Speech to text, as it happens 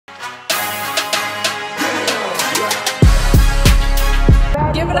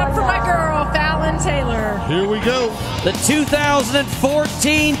Here we go. The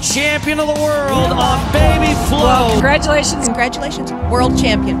 2014 champion of the world on BABYFLO. Well, congratulations. Congratulations, world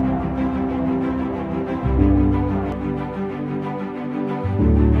champion.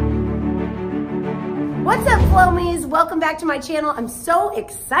 What's up, Flomies? Welcome back to my channel. I'm so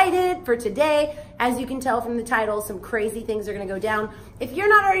excited for today. As you can tell from the title, some crazy things are gonna go down. If you're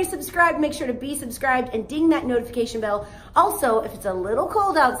not already subscribed, make sure to be subscribed and ding that notification bell. Also, if it's a little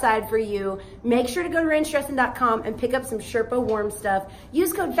cold outside for you, make sure to go to ranchdressing.com and pick up some Sherpa warm stuff.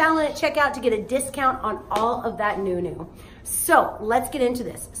 Use code Fallon at checkout to get a discount on all of that new. So let's get into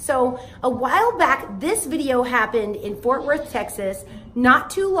this. So a while back, this video happened in Fort Worth, Texas, not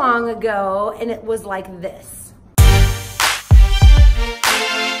too long ago, and it was like this.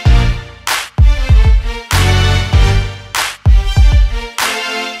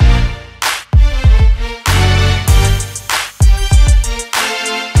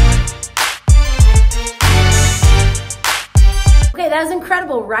 Okay, that was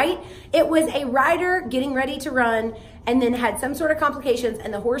incredible, right? It was a rider getting ready to run and then had some sort of complications,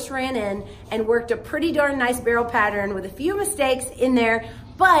 and the horse ran in and worked a pretty darn nice barrel pattern with a few mistakes in there.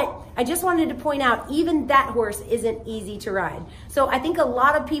 But I just wanted to point out, even that horse isn't easy to ride. So I think a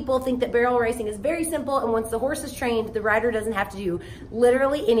lot of people think that barrel racing is very simple, and once the horse is trained, the rider doesn't have to do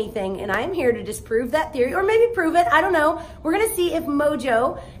literally anything. And I am here to disprove that theory, or maybe prove it, I don't know. We're gonna see if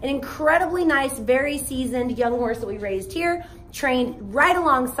Mojo, an incredibly nice, very seasoned young horse that we raised here, trained right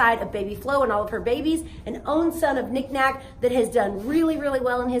alongside of BABYFLO and all of her babies, an own son of Knick Knack that has done really, really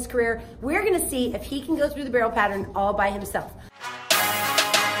well in his career. We're gonna see if he can go through the barrel pattern all by himself.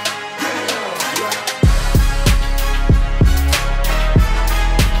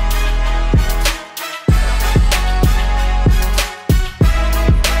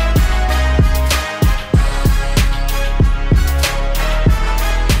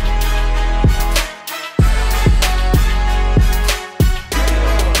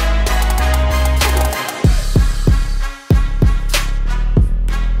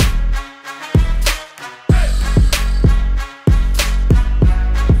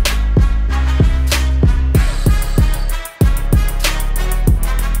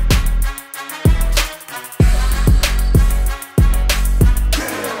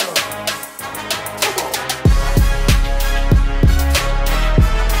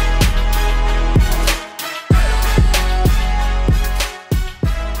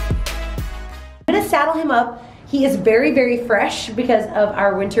 Saddle him up. He is very, very fresh because of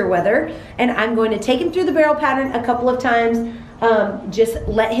our winter weather, and I'm going to take him through the barrel pattern a couple of times, just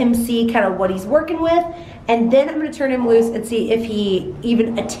let him see kind of what he's working with, and then I'm going to turn him loose and see if he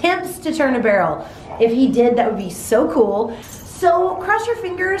even attempts to turn a barrel. If he did, that would be so cool. So cross your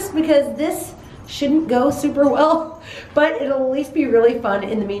fingers, because this shouldn't go super well, but it'll at least be really fun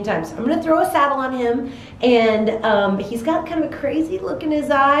in the meantime. So I'm gonna throw a saddle on him, and he's got kind of a crazy look in his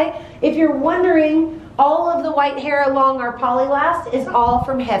eye. If you're wondering, all of the white hair along our polylast is all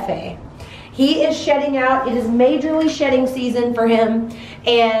from Hefe. He is shedding out. It is majorly shedding season for him,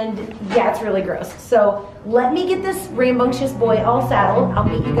 and yeah, it's really gross. So let me get this rambunctious boy all saddled. I'll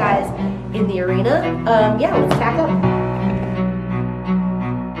meet you guys in the arena. Yeah, let's tack up.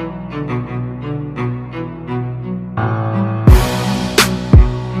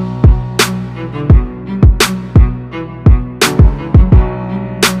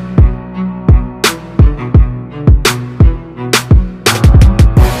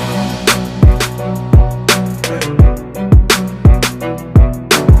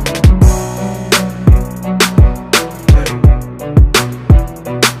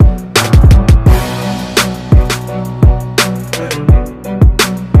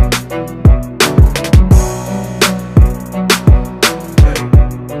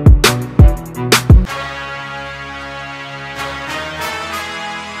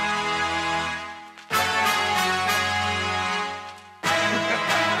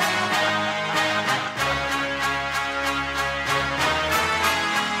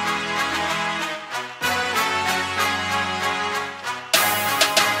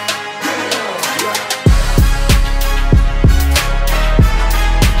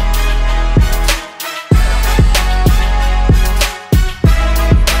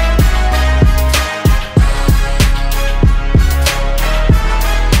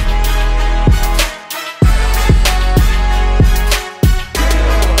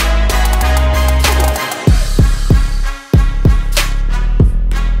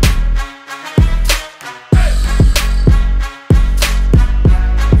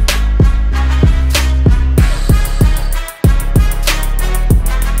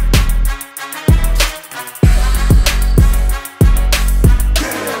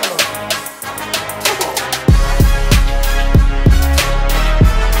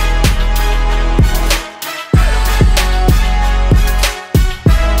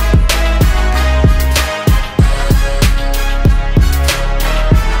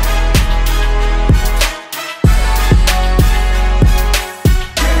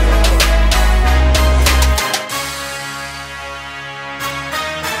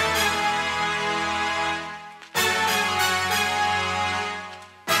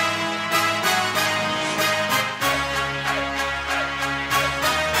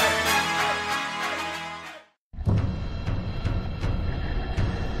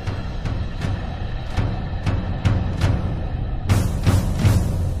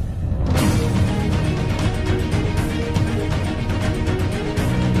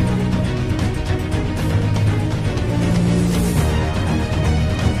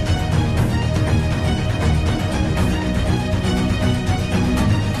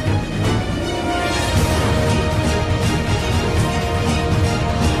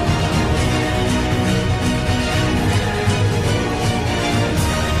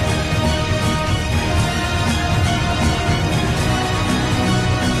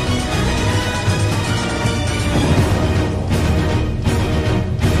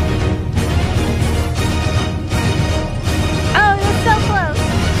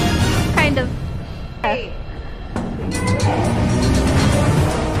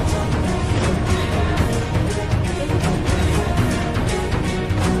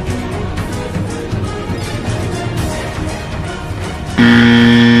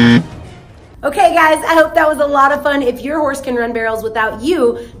 Okay guys, I hope that was a lot of fun. If your horse can run barrels without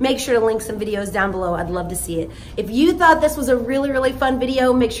you, make sure to link some videos down below. I'd love to see it. If you thought this was a really fun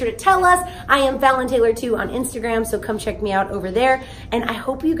video, make sure to tell us. I am Fallon Taylor 2 on Instagram, so come check me out over there. And I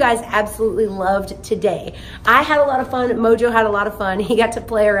hope you guys absolutely loved today. I had a lot of fun. Mojo had a lot of fun. He got to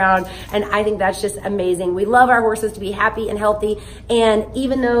play around, and I think that's just amazing. We love our horses to be happy and healthy, and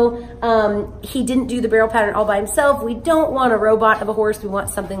even though he didn't do the barrel pattern all by himself, we don't want a robot of a horse. We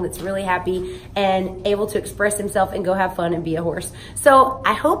want something that's really happy and able to express himself and go have fun and be a horse. So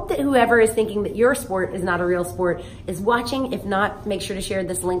I hope that whoever is thinking that your sport is not a real sport is watching. If not, make sure to share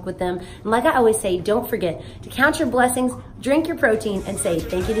this link with them. And like I always say, don't forget to count your blessings, drink your protein, and say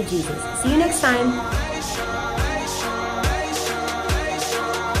thank you to Jesus. See you next time.